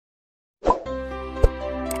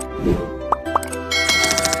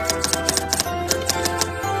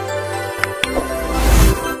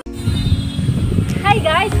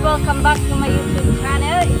welcome back to my YouTube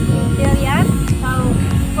channel. It's 𝗦𝗕𝗕𝗦𝗖𝗥𝗕𝗕𝗘. So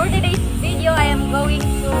for today's video, I am going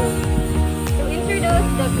to introduce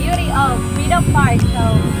the beauty of Freedom Park. So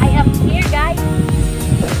I am here, guys.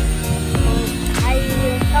 I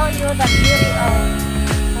will show you the beauty of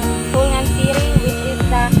GUIHULNGAN City, which is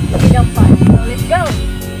the Freedom Park. So let's go.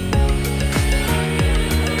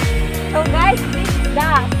 So guys, this is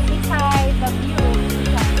the seaside, the view.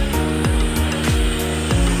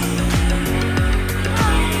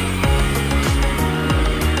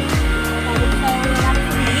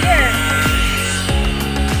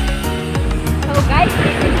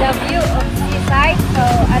 The view of seaside. So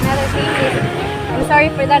another thing is, I'm sorry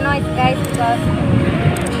for the noise, guys, because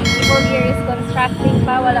people here is constructing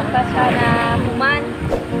pa, wala pa siya na human.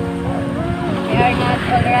 They are not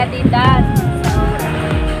already done.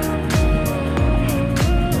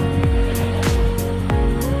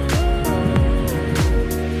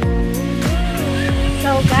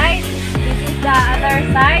 So guys, this is the other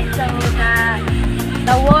side. So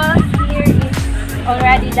the walls here is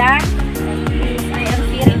already done.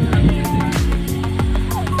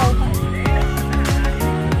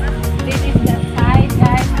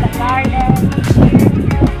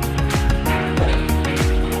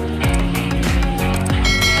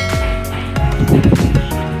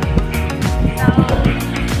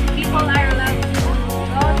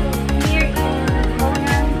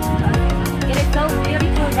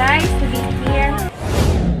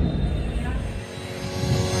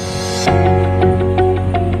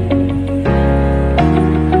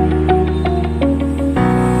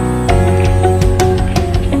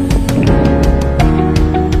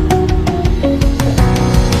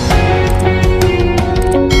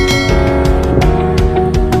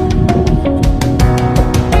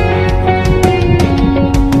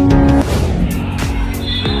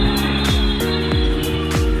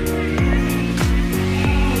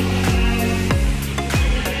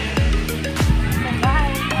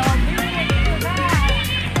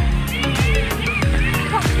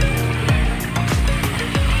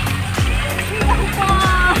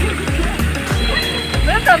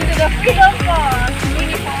 Welcome to the Freedom Park.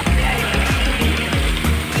 Mini park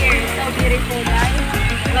here, so beautiful, guys.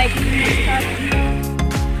 Like so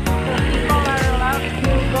people are allowed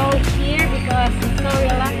to go here because it's so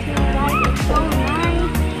relaxing, guys. It's so nice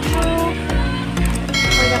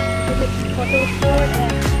for the photo shoot.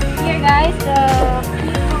 And here, guys, the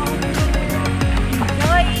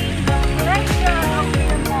people enjoying the pleasure of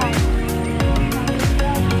Freedom Park.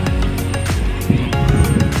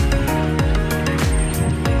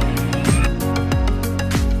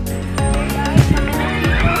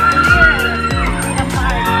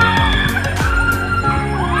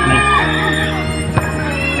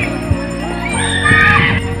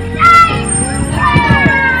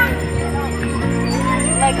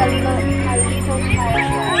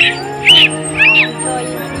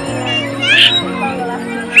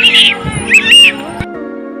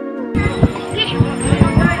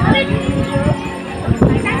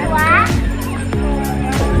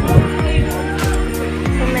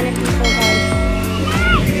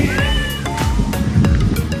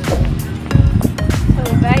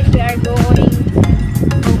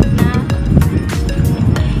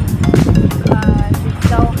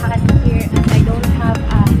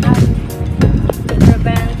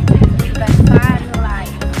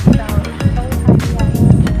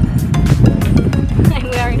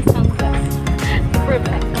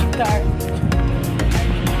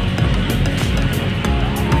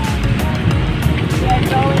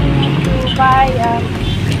 By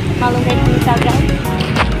𝗦𝗨𝗕𝗦𝗕𝗘𝗘, guys.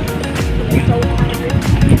 It's so hungry.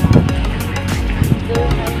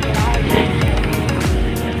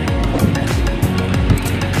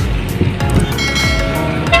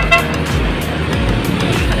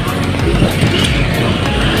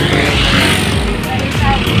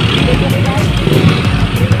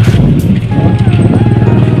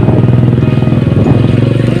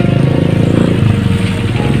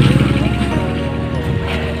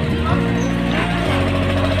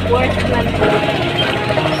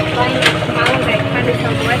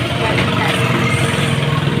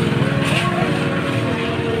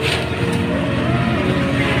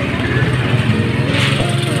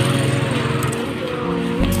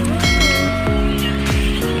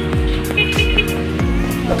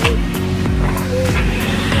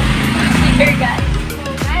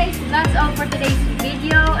 That's all for today's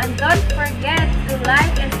video, and don't forget to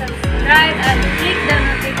like and subscribe and click the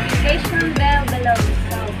notification bell below.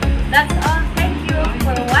 So that's all. Thank you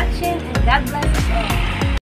for watching, and God bless.